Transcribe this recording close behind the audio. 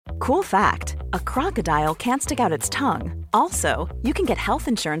Cool fact, a crocodile can't stick out its tongue. Also, you can get health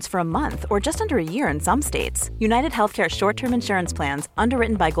insurance for a month or just under a year in some states. United Healthcare short-term insurance plans,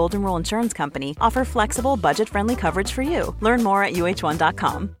 underwritten by Golden Rule Insurance Company, offer flexible, budget-friendly coverage for you. Learn more at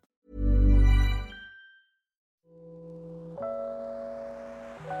uh1.com.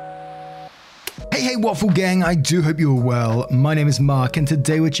 Hey Waffle Gang, I do hope you're well. My name is Mark and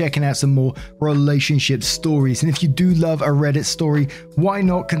today we're checking out some more relationship stories. And if you do love a Reddit story, why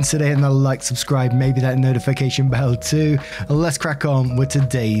not consider hitting the like, subscribe, maybe that notification bell too. Let's crack on with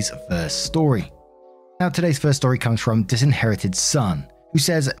today's first story. Now today's first story comes from Disinherited Son, who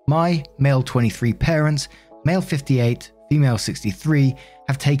says, my male 23 parents, male 58, female 63,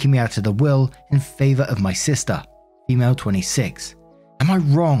 have taken me out of the will in favor of my sister, female 26. Am I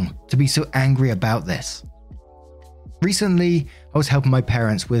wrong to be so angry about this? Recently, I was helping my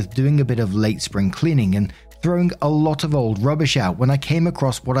parents with doing a bit of late spring cleaning and throwing a lot of old rubbish out when I came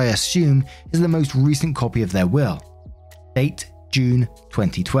across what I assume is the most recent copy of their will. Date June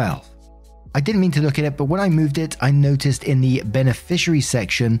 2012. I didn't mean to look at it, but when I moved it, I noticed in the beneficiary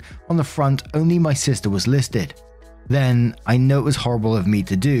section on the front only my sister was listed. Then, I know it was horrible of me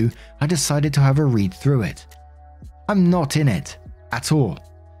to do, I decided to have a read through it. I'm not in it. At all.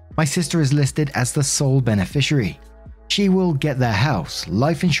 My sister is listed as the sole beneficiary. She will get their house,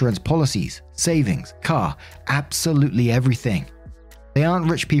 life insurance policies, savings, car, absolutely everything. They aren't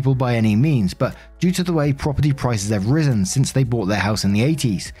rich people by any means, but due to the way property prices have risen since they bought their house in the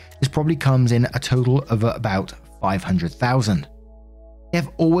 80s, this probably comes in a total of about $500,000. They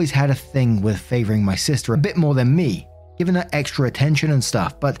have always had a thing with favoring my sister a bit more than me, giving her extra attention and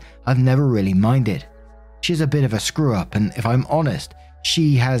stuff, but I've never really minded. She's a bit of a screw-up, and if I'm honest,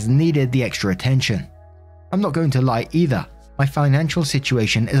 she has needed the extra attention. I'm not going to lie either, my financial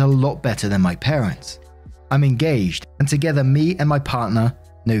situation is a lot better than my parents'. I'm engaged, and together me and my partner,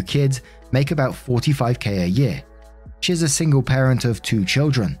 no kids, make about $45,000 a year. She's a single parent of 2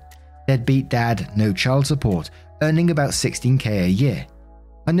 children. Deadbeat dad, no child support, earning about $16,000 a year.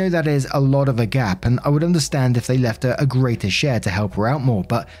 I know that is a lot of a gap, and I would understand if they left her a greater share to help her out more,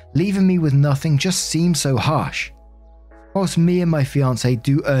 but leaving me with nothing just seems so harsh. Whilst me and my fiance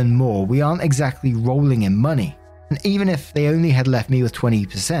do earn more, we aren't exactly rolling in money, and even if they only had left me with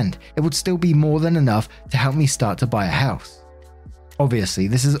 20%, it would still be more than enough to help me start to buy a house. Obviously,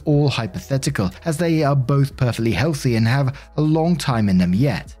 this is all hypothetical, as they are both perfectly healthy and have a long time in them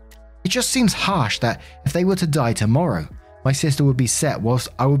yet. It just seems harsh that if they were to die tomorrow, my sister would be set whilst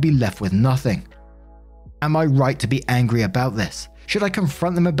I would be left with nothing. Am I right to be angry about this? Should I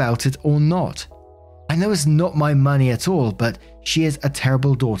confront them about it or not? I know it's not my money at all, but she is a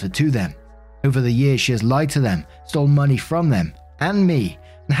terrible daughter to them. Over the years she has lied to them, stole money from them and me,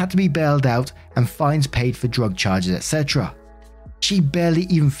 and had to be bailed out and fines paid for drug charges, etc. She barely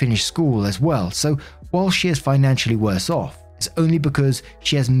even finished school as well, so while she is financially worse off, it's only because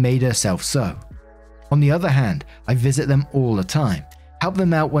she has made herself so. On the other hand, I visit them all the time, help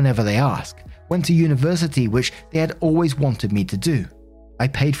them out whenever they ask, went to university which they had always wanted me to do. I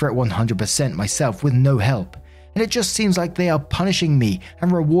paid for it 100% myself with no help, and it just seems like they are punishing me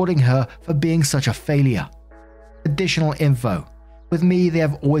and rewarding her for being such a failure. Additional info. With me, they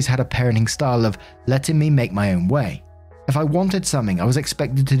have always had a parenting style of letting me make my own way. If I wanted something, I was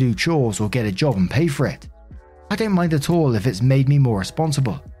expected to do chores or get a job and pay for it. I don't mind at all if it's made me more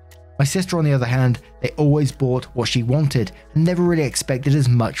responsible. My sister, on the other hand, they always bought what she wanted and never really expected as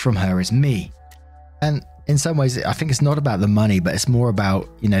much from her as me. And in some ways, I think it's not about the money, but it's more about,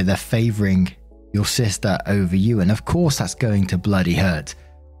 they're favoring your sister over you. And of course, that's going to bloody hurt.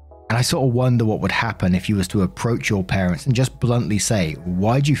 And I sort of wonder what would happen if you was to approach your parents and just bluntly say,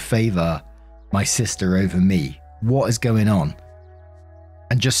 why'd you favor my sister over me? What is going on?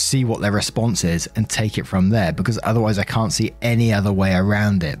 And just see what their response is and take it from there, because otherwise I can't see any other way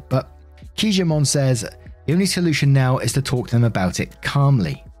around it. But Kijamon says, the only solution now is to talk to them about it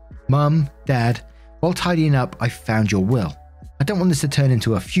calmly. Mum, Dad, while tidying up, I found your will. I don't want this to turn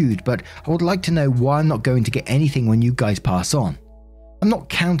into a feud, but I would like to know why I'm not going to get anything when you guys pass on. I'm not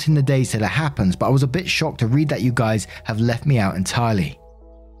counting the days till it happens, but I was a bit shocked to read that you guys have left me out entirely.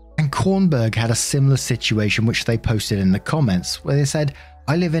 And Kornberg had a similar situation which they posted in the comments, where they said,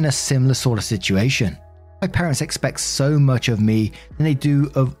 I live in a similar sort of situation. My parents expect so much of me than they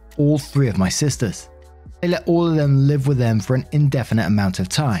do of all 3 of my sisters. They let all of them live with them for an indefinite amount of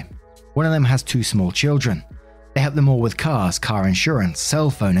time. One of them has 2 small children. They help them all with cars, car insurance,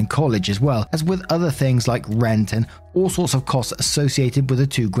 cell phone and college, as well as with other things like rent and all sorts of costs associated with the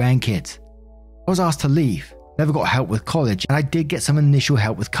 2 grandkids. I was asked to leave, never got help with college, and I did get some initial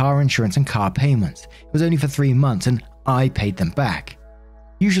help with car insurance and car payments. It was only for 3 months and I paid them back.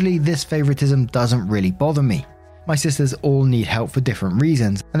 Usually this favoritism doesn't really bother me. My sisters all need help for different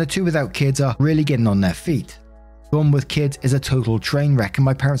reasons, and the two without kids are really getting on their feet. The one with kids is a total train wreck, and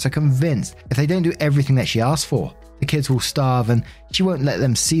my parents are convinced if they don't do everything that she asks for, the kids will starve and she won't let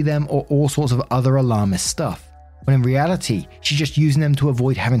them see them or all sorts of other alarmist stuff. When in reality, she's just using them to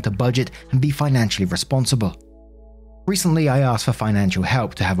avoid having to budget and be financially responsible. Recently, I asked for financial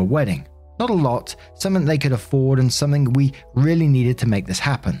help to have a wedding. Not a lot, something they could afford and something we really needed to make this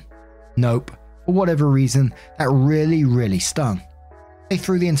happen. Nope, for whatever reason, that really stung. They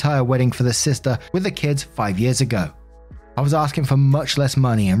threw the entire wedding for the sister with the kids 5 years ago. I was asking for much less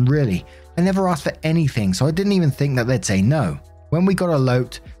money and really, I never asked for anything, so I didn't even think that they'd say no. When we got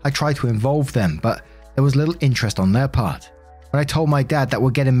eloped, I tried to involve them, but there was little interest on their part. When I told my dad that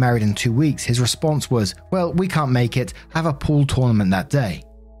we're getting married in 2 weeks, his response was, "Well, we can't make it, I have a pool tournament that day."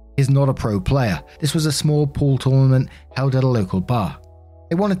 He's not a pro player. This was a small pool tournament held at a local bar.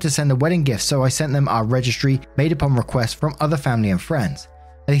 They wanted to send a wedding gift, so I sent them our registry made upon request from other family and friends.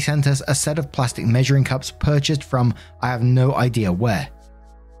 They sent us a set of plastic measuring cups purchased from I have no idea where.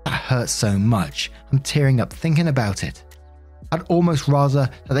 That hurts so much. I'm tearing up thinking about it. I'd almost rather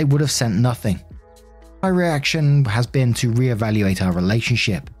that they would have sent nothing. My reaction has been to reevaluate our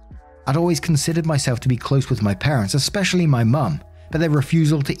relationship. I'd always considered myself to be close with my parents, especially my mum, but their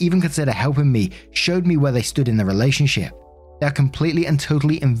refusal to even consider helping me showed me where they stood in the relationship. They are completely and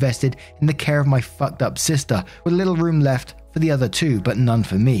totally invested in the care of my fucked up sister, with little room left for the other two, but none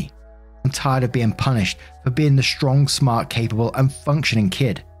for me. I'm tired of being punished for being the strong, smart, capable, and functioning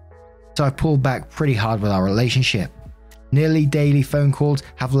kid. So I've pulled back pretty hard with our relationship. Nearly daily phone calls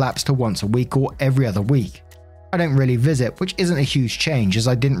have lapsed to once a week or every other week. I don't really visit, which isn't a huge change as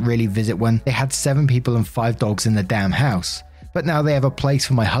I didn't really visit when they had 7 people and 5 dogs in the damn house. But now they have a place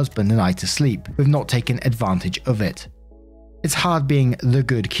for my husband and I to sleep. We've not taken advantage of it. It's hard being the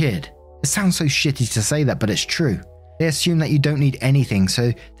good kid. It sounds so shitty to say that, but it's true. They assume that you don't need anything,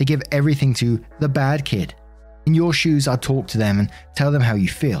 so they give everything to the bad kid. In your shoes, I'd talk to them and tell them how you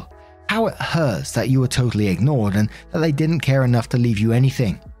feel. How it hurts that you were totally ignored and that they didn't care enough to leave you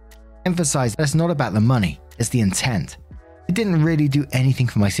anything. Emphasize that it's not about the money, it's the intent. It didn't really do anything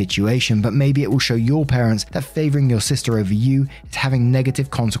for my situation, but maybe it will show your parents that favoring your sister over you is having negative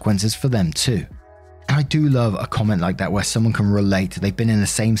consequences for them too. And I do love a comment like that where someone can relate, they've been in the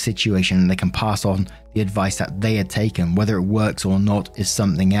same situation and they can pass on the advice that they had taken. Whether it works or not is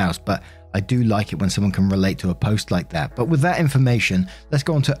something else, but I do like it when someone can relate to a post like that. But with that information, let's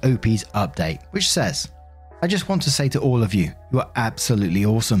go on to OP's update, which says, "I just want to say to all of you, you are absolutely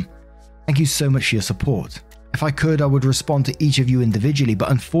awesome. Thank you so much for your support. If I could, I would respond to each of you individually,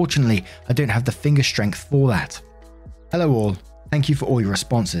 but unfortunately, I don't have the finger strength for that. Hello all, thank you for all your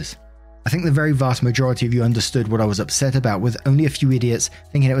responses. I think the very vast majority of you understood what I was upset about, with only a few idiots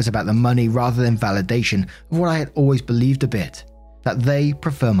thinking it was about the money rather than validation of what I had always believed a bit, that they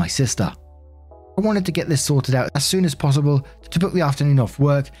prefer my sister. I wanted to get this sorted out as soon as possible to book the afternoon off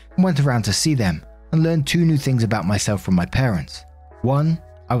work and went around to see them and learned 2 new things about myself from my parents. 1,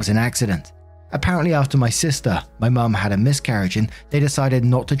 I was in an accident. Apparently after my sister, my mum had a miscarriage and they decided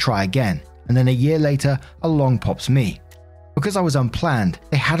not to try again, and then a year later along pops me. Because I was unplanned,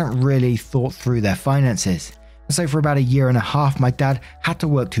 they hadn't really thought through their finances. And so for about a year and a half, my dad had to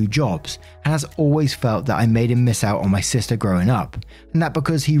work 2 jobs and has always felt that I made him miss out on my sister growing up, and that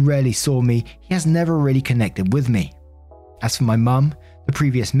because he rarely saw me, he has never really connected with me. As for my mum, the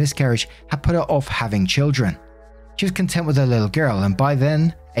previous miscarriage had put her off having children. She was content with her little girl, and by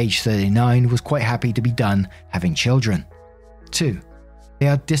then, age 39, was quite happy to be done having children. 2, they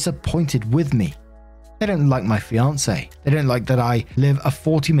are disappointed with me. They don't like my fiance. They don't like that I live a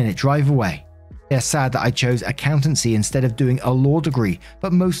 40-minute drive away. They are sad that I chose accountancy instead of doing a law degree,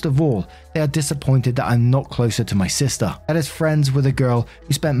 but most of all, they are disappointed that I'm not closer to my sister, that is friends with a girl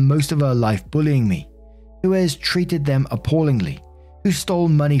who spent most of her life bullying me, who has treated them appallingly, who stole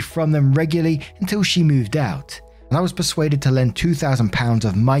money from them regularly until she moved out, and I was persuaded to lend £2,000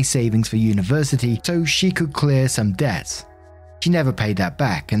 of my savings for university so she could clear some debts. She never paid that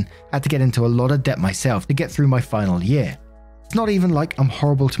back and had to get into a lot of debt myself to get through my final year. It's not even like I'm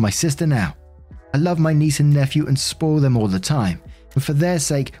horrible to my sister now. I love my niece and nephew and spoil them all the time, and for their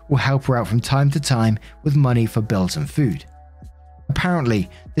sake will help her out from time to time with money for bills and food. Apparently,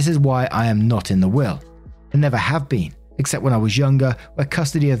 this is why I am not in the will, and never have been, except when I was younger, where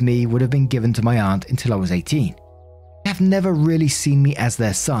custody of me would have been given to my aunt until I was 18. They have never really seen me as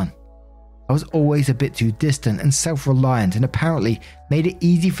their son. I was always a bit too distant and self-reliant, and apparently made it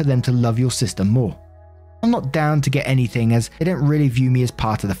easy for them to love your sister more. I'm not down to get anything as they don't really view me as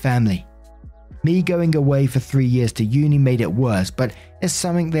part of the family. Me going away for 3 years to uni made it worse, but it's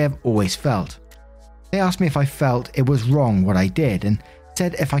something they have always felt. They asked me if I felt it was wrong what I did and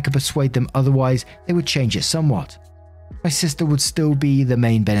said if I could persuade them otherwise they would change it somewhat. My sister would still be the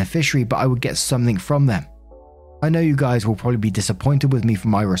main beneficiary, but I would get something from them. I know you guys will probably be disappointed with me for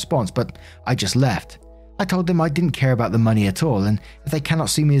my response, but I just left. I told them I didn't care about the money at all, and if they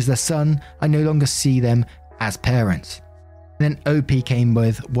cannot see me as their son, I no longer see them as parents. And then OP came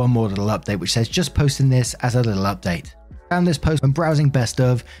with one more little update which says, just posting this as a little update. Found this post when browsing best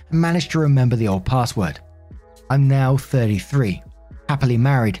of and managed to remember the old password. I'm now 33, happily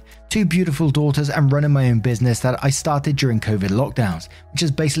married, 2 beautiful daughters and running my own business that I started during COVID lockdowns, which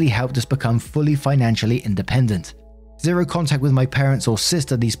has basically helped us become fully financially independent. Zero contact with my parents or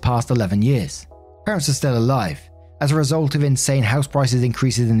sister these past 11 years. Parents are still alive. As a result of insane house prices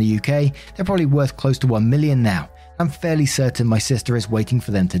increases in the UK, they're probably worth close to 1 million now. I'm fairly certain my sister is waiting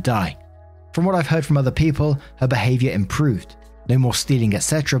for them to die. From what I've heard from other people, her behaviour improved. No more stealing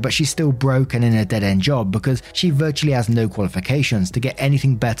etc, but she's still broke and in a dead-end job because she virtually has no qualifications to get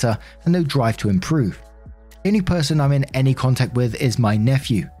anything better and no drive to improve. The only person I'm in any contact with is my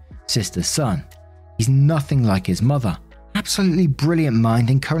nephew, sister's son. He's nothing like his mother. Absolutely brilliant mind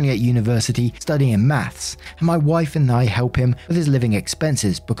and currently at university studying maths, and my wife and I help him with his living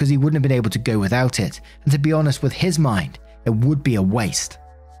expenses because he wouldn't have been able to go without it, and to be honest with his mind, it would be a waste.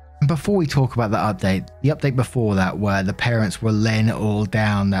 And before we talk about the update before that where the parents were laying it all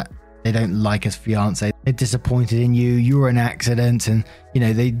down that they don't like his fiance, they're disappointed in you, you were an accident, and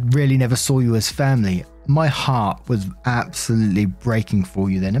they really never saw you as family. My heart was absolutely breaking for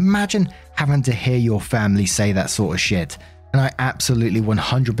you then. Imagine having to hear your family say that sort of shit. And I absolutely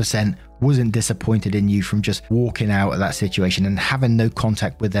 100% wasn't disappointed in you from just walking out of that situation and having no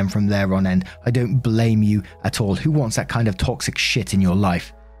contact with them from there on end. I don't blame you at all. Who wants that kind of toxic shit in your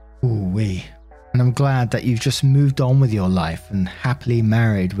life? Ooh-wee. And I'm glad that you've just moved on with your life and happily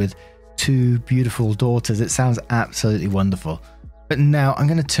married with 2 beautiful daughters. It sounds absolutely wonderful. But now I'm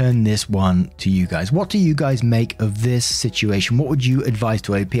going to turn this one to you guys. What do you guys make of this situation? What would you advise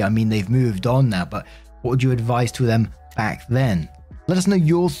to OP? I mean, they've moved on now, but what would you advise to them back then? Let us know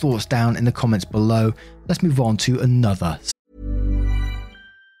your thoughts down in the comments below. Let's move on to another.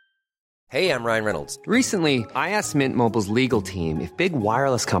 Hey, I'm Ryan Reynolds. Recently, I asked Mint Mobile's legal team if big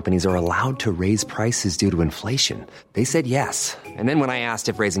wireless companies are allowed to raise prices due to inflation. They said yes. And then when I asked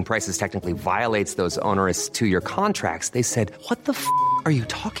if raising prices technically violates those onerous 2-year contracts, they said, "What the f*** are you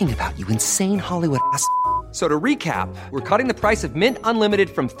talking about, you insane Hollywood ass f- So to recap, we're cutting the price of Mint Unlimited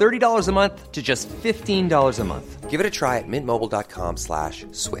from $30 a month to just $15 a month. Give it a try at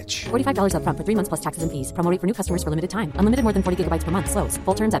mintmobile.com/switch. $45 up front for 3 months plus taxes and fees. Promo rate for new customers for limited time. Unlimited more than 40 gigabytes per month. Slows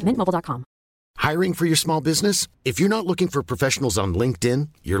full terms at mintmobile.com. Hiring for your small business? If you're not looking for professionals on LinkedIn,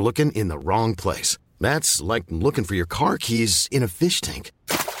 you're looking in the wrong place. That's like looking for your car keys in a fish tank.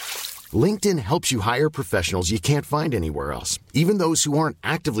 LinkedIn helps you hire professionals you can't find anywhere else, even those who aren't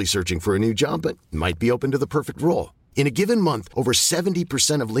actively searching for a new job but might be open to the perfect role. In a given month, over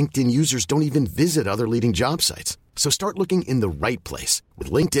 70% of LinkedIn users don't even visit other leading job sites. So start looking in the right place.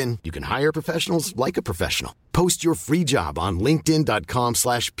 With LinkedIn, you can hire professionals like a professional. Post your free job on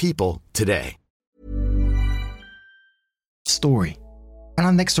linkedin.com/people today. Story. And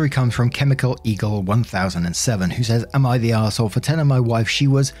our next story comes from Chemical Eagle 1007, who says, am I the arsehole for telling my wife she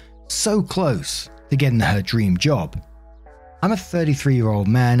was so close to getting her dream job? I'm a 33-year-old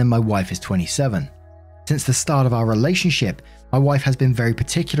man and my wife is 27. Since the start of our relationship, my wife has been very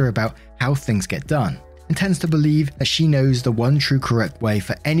particular about how things get done and tends to believe that she knows the one true correct way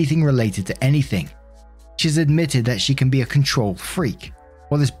for anything related to anything. She's admitted that she can be a control freak.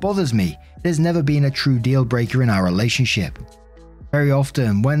 While this bothers me, it has never been a true deal breaker in our relationship. Very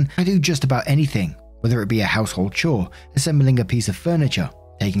often, when I do just about anything, whether it be a household chore, assembling a piece of furniture,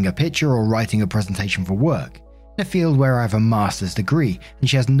 taking a picture or writing a presentation for work, in a field where I have a master's degree and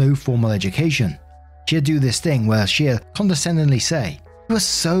she has no formal education, she'll do this thing where she'll condescendingly say, "You are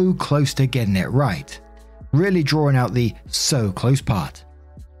so close to getting it right," really drawing out the "so close" part.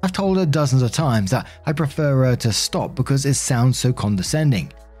 I've told her dozens of times that I prefer her to stop because it sounds so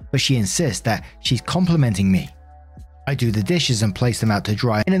condescending, but she insists that she's complimenting me. I do the dishes and place them out to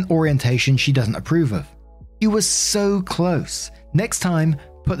dry in an orientation she doesn't approve of. "You were so close. Next time,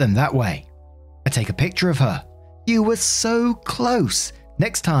 put them that way." I take a picture of her. "You were so close.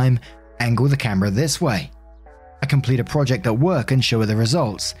 Next time, angle the camera this way." I complete a project at work and show her the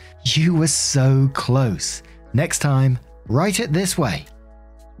results. "You were so close. Next time, write it this way."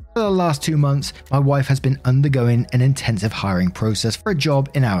 For the last 2 months, my wife has been undergoing an intensive hiring process for a job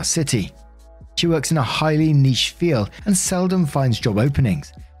in our city. She works in a highly niche field and seldom finds job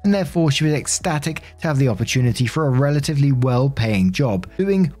openings, and therefore she was ecstatic to have the opportunity for a relatively well-paying job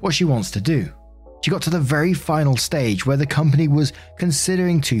doing what she wants to do. She got to the very final stage where the company was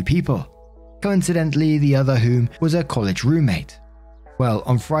considering 2 people. Coincidentally, the other whom was her college roommate. Well,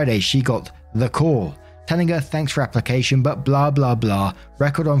 on Friday she got the call, telling her thanks for application but blah blah blah,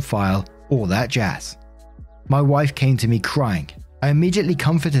 record on file, all that jazz. My wife came to me crying. I immediately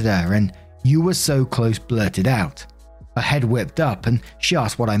comforted her and "You were so close" blurted out. Her head whipped up and she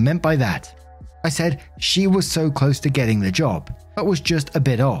asked what I meant by that. I said she was so close to getting the job, but was just a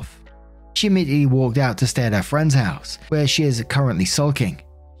bit off. She immediately walked out to stay at her friend's house, where she is currently sulking.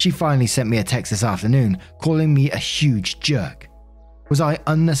 She finally sent me a text this afternoon, calling me a huge jerk. Was I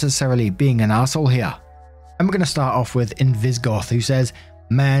unnecessarily being an arsehole here? I'm going to start off with Invisgoth, who says,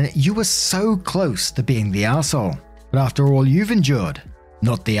 "Man, you were so close to being the arsehole. But after all you've endured,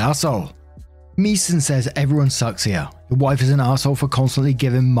 not the arsehole." Meeson says everyone sucks here. Your wife is an arsehole for constantly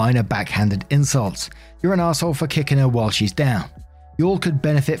giving minor backhanded insults. You're an arsehole for kicking her while she's down. You all could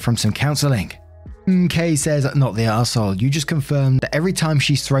benefit from some counselling. Kay says, "Not the arsehole. You just confirmed that every time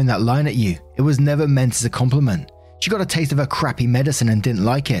she's thrown that line at you, it was never meant as a compliment. She got a taste of her crappy medicine and didn't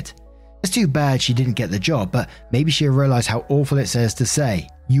like it. It's too bad she didn't get the job, but maybe she'll realise how awful it says to say,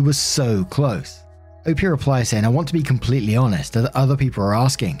 'You were so close.'" OP replies saying, "I want to be completely honest, that other people are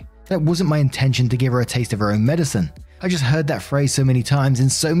asking. That wasn't my intention to give her a taste of her own medicine. I just heard that phrase so many times in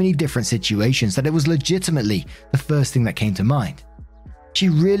so many different situations that it was legitimately the first thing that came to mind. She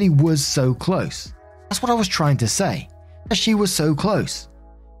really was so close. That's what I was trying to say, that she was so close."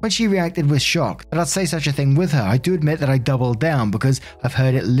 When she reacted with shock that I'd say such a thing with her, I do admit that I doubled down because I've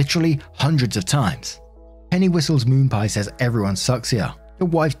heard it literally hundreds of times. Penny Whistles Moonpie says everyone sucks here. Your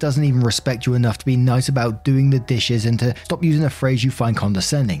wife doesn't even respect you enough to be nice about doing the dishes and to stop using a phrase you find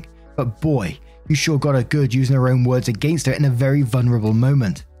condescending. But boy, you sure got her good using her own words against her in a very vulnerable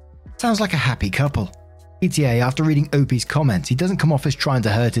moment. Sounds like a happy couple. ETA, after reading Opie's comments, he doesn't come off as trying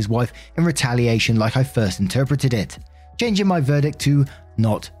to hurt his wife in retaliation like I first interpreted it, changing my verdict to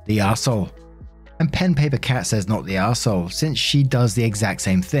not the arsehole. And Pen Paper Cat says not the arsehole, since she does the exact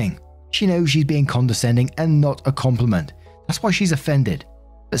same thing. She knows she's being condescending and not a compliment. That's why she's offended.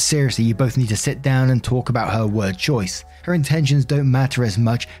 But seriously, you both need to sit down and talk about her word choice. Her intentions don't matter as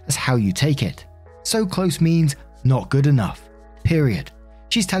much as how you take it. So close means not good enough. Period.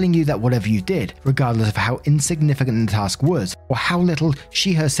 She's telling you that whatever you did, regardless of how insignificant the task was, or how little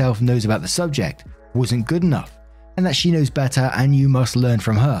she herself knows about the subject, wasn't good enough, and that she knows better and you must learn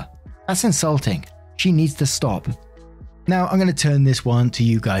from her. That's insulting. She needs to stop. Now I'm going to turn this one to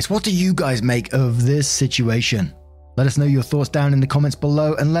you guys. What do you guys make of this situation? Let us know your thoughts down in the comments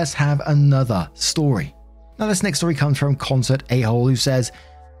below, and let's have another story. Now this next story comes from Concert A-Hole, who says,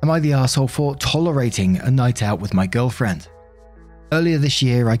 "Am I the arsehole for tolerating a night out with my girlfriend? Earlier this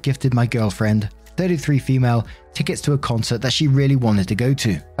year, I gifted my girlfriend, 33 female, tickets to a concert that she really wanted to go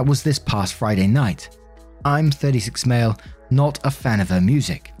to. That was this past Friday night. I'm 36 male, not a fan of her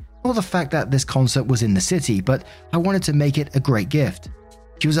music, nor the fact that this concert was in the city, but I wanted to make it a great gift.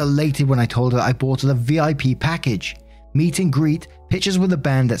 She was elated when I told her I bought her the VIP package, meet and greet, pictures with the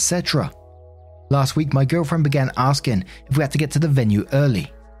band, etc. Last week, my girlfriend began asking if we had to get to the venue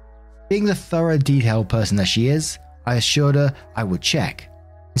early. Being the thorough, detailed person that she is, I assured her I would check.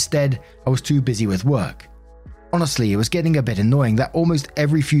 Instead, I was too busy with work. Honestly, it was getting a bit annoying that almost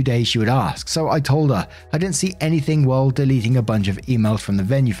every few days she would ask, so I told her I didn't see anything while deleting a bunch of emails from the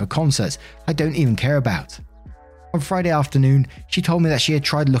venue for concerts I don't even care about. On Friday afternoon, she told me that she had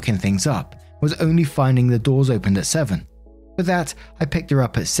tried looking things up, was only finding the doors opened at 7. With that, I picked her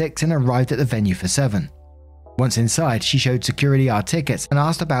up at 6 and arrived at the venue for 7. Once inside, she showed security our tickets and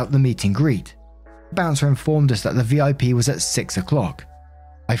asked about the meet and greet. The bouncer informed us that the VIP was at 6 o'clock.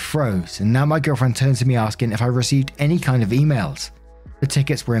 I froze, and now my girlfriend turns to me asking if I received any kind of emails. The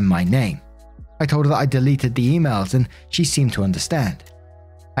tickets were in my name. I told her that I deleted the emails, and she seemed to understand.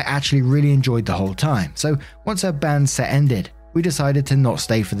 I actually really enjoyed the whole time, so once her band set ended, we decided to not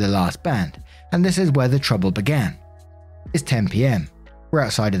stay for the last band, and this is where the trouble began. It's 10 PM. We're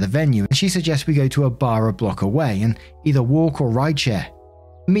outside of the venue, and she suggests we go to a bar a block away and either walk or rideshare.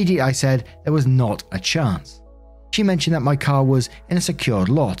 Immediately I said there was not a chance. She mentioned that my car was in a secured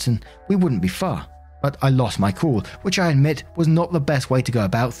lot and we wouldn't be far, but I lost my cool, which I admit was not the best way to go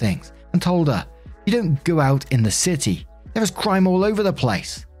about things, and told her, "You don't go out in the city. There is crime all over the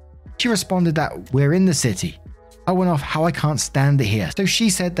place." She responded that we're in the city. I went off how I can't stand it here, so she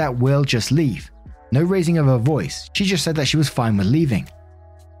said that we'll just leave. No raising of her voice, she just said that she was fine with leaving.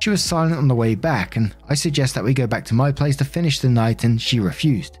 She was silent on the way back, and I suggest that we go back to my place to finish the night, and she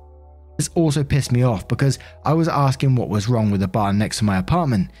refused. This also pissed me off because I was asking what was wrong with the bar next to my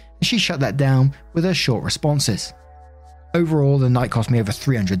apartment, and she shut that down with her short responses. Overall, the night cost me over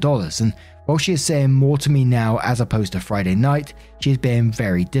 $300, and while she is saying more to me now as opposed to Friday night, she is being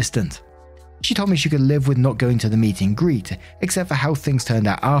very distant. She told me she could live with not going to the meet and greet, except for how things turned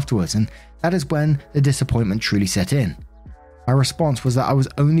out afterwards, and that is when the disappointment truly set in. My response was that I was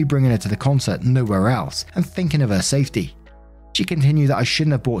only bringing her to the concert, nowhere else, and thinking of her safety. She continued that I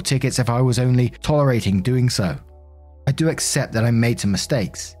shouldn't have bought tickets if I was only tolerating doing so. I do accept that I made some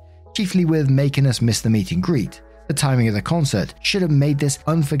mistakes, chiefly with making us miss the meet and greet. The timing of the concert should have made this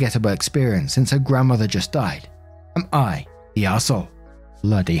unforgettable experience since her grandmother just died. Am I the arsehole?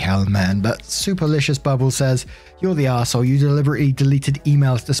 Bloody hell, man. But Superlicious Bubble says, you're the arsehole. You deliberately deleted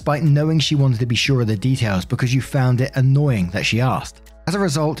emails despite knowing she wanted to be sure of the details because you found it annoying that she asked. As a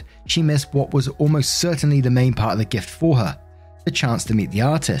result, she missed what was almost certainly the main part of the gift for her, the chance to meet the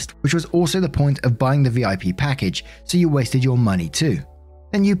artist, which was also the point of buying the VIP package, so you wasted your money too.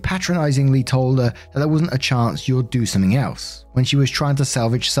 Then you patronizingly told her that there wasn't a chance you'd do something else, when she was trying to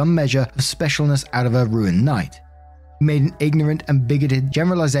salvage some measure of specialness out of her ruined night. You made an ignorant and bigoted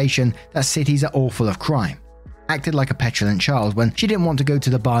generalization that cities are all full of crime. Acted like a petulant child when she didn't want to go to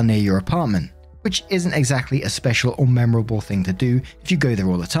the bar near your apartment, which isn't exactly a special or memorable thing to do if you go there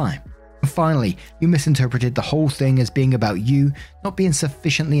all the time. And finally, you misinterpreted the whole thing as being about you not being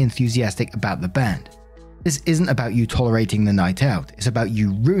sufficiently enthusiastic about the band. This isn't about you tolerating the night out, it's about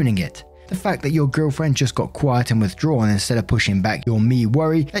you ruining it. The fact that your girlfriend just got quiet and withdrawn instead of pushing back your me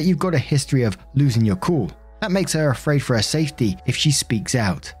worry that you've got a history of losing your cool. That makes her afraid for her safety if she speaks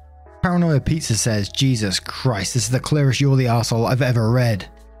out. Paranoia Pizza says, Jesus Christ, this is the clearest you're the arsehole I've ever read.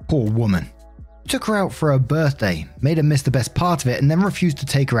 Poor woman. You took her out for her birthday, made her miss the best part of it, and then refused to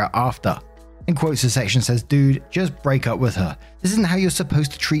take her out after. In quotes, the section says, dude, just break up with her. This isn't how you're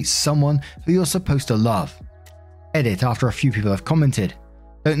supposed to treat someone who you're supposed to love. Edit after a few people have commented.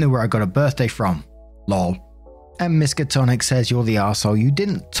 Don't know where I got a birthday from. Lol. And Miskatonic says, you're the arsehole. You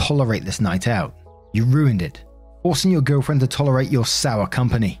didn't tolerate this night out. You ruined it, forcing your girlfriend to tolerate your sour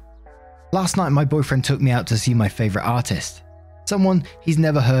company. Last night, my boyfriend took me out to see my favorite artist. Someone he's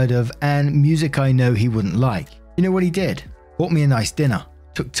never heard of and music I know he wouldn't like. You know what he did? Bought me a nice dinner.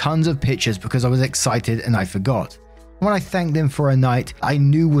 Took tons of pictures because I was excited and I forgot. When I thanked him for a night I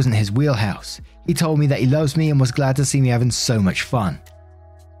knew wasn't his wheelhouse, he told me that he loves me and was glad to see me having so much fun.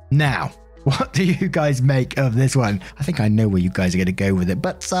 Now, what do you guys make of this one? I think I know where you guys are going to go with it,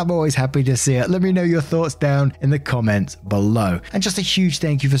 but I'm always happy to see it. Let me know your thoughts down in the comments below. And just a huge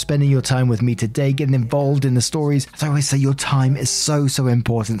thank you for spending your time with me today, getting involved in the stories. As I always say, your time is so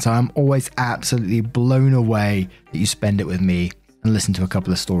important, so I'm always absolutely blown away that you spend it with me and listen to a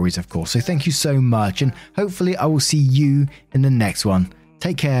couple of stories, of course. So thank you so much, and hopefully I will see you in the next one.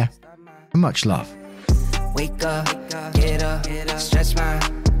 Take care, and much love. Wake up, get up, stretch my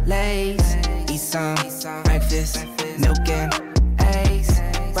legs, eat some breakfast, milk and eggs,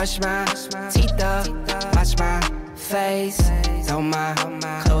 brush my teeth up, wash my face, throw my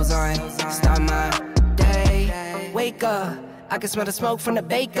clothes on, start my day. Wake up, I can smell the smoke from the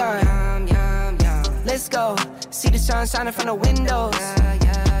bacon. Let's go, see the sun shining from the windows.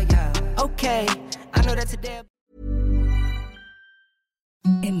 Okay, I know that today.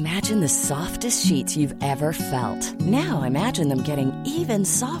 Imagine the softest sheets you've ever felt. Now imagine them getting even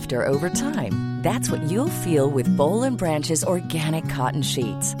softer over time. That's what you'll feel with Boll & Branch's organic cotton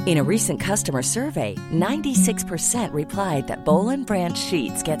sheets. In a recent customer survey, 96% replied that Boll & Branch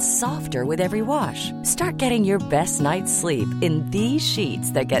sheets get softer with every wash. Start getting your best night's sleep in these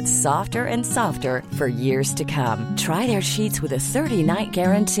sheets that get softer and softer for years to come. Try their sheets with a 30-night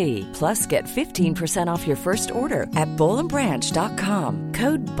guarantee. Plus, get 15% off your first order at bollandbranch.com.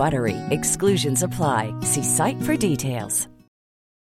 Code BUTTERY. Exclusions apply. See site for details.